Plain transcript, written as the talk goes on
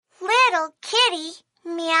kitty,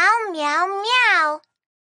 meow, meow, meow.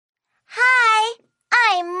 Hi,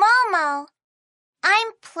 I'm Momo.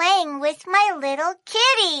 I'm playing with my little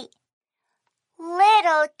kitty.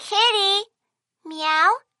 Little kitty, meow,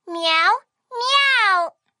 meow, meow.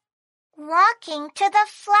 Walking to the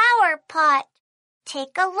flower pot.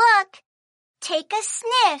 Take a look. Take a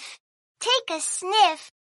sniff. Take a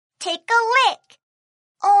sniff. Take a lick.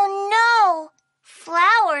 Oh no!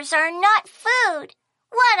 Flowers are not food.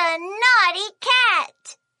 What a naughty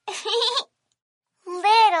cat!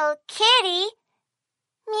 Little kitty,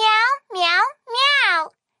 meow, meow, meow.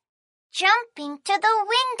 Jumping to the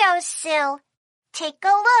windowsill. Take a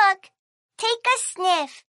look. Take a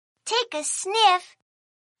sniff. Take a sniff.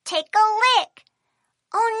 Take a lick.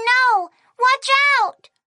 Oh no! Watch out!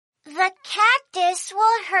 The cactus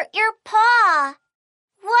will hurt your paw.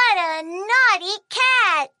 What a naughty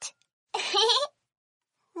cat!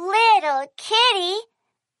 Little kitty,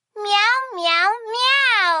 meow, meow,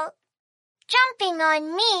 meow. Jumping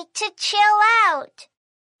on me to chill out.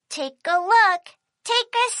 Take a look,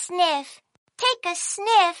 take a sniff, take a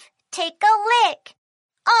sniff, take a lick.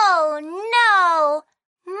 Oh no!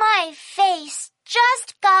 My face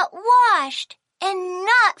just got washed, and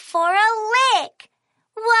not for a lick.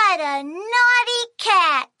 What a naughty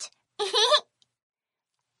cat!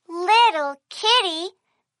 Little kitty,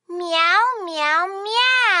 meow, meow,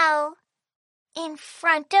 meow. In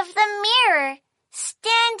front of the mirror,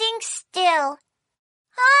 standing still.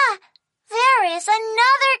 Ah, there is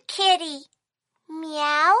another kitty.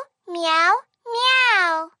 Meow, meow,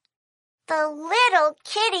 meow. The little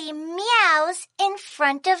kitty meows in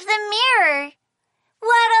front of the mirror.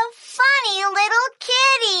 What a funny little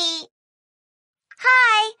kitty!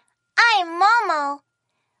 Hi, I'm Momo.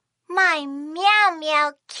 My Meow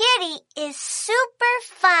Meow kitty is super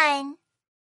fun.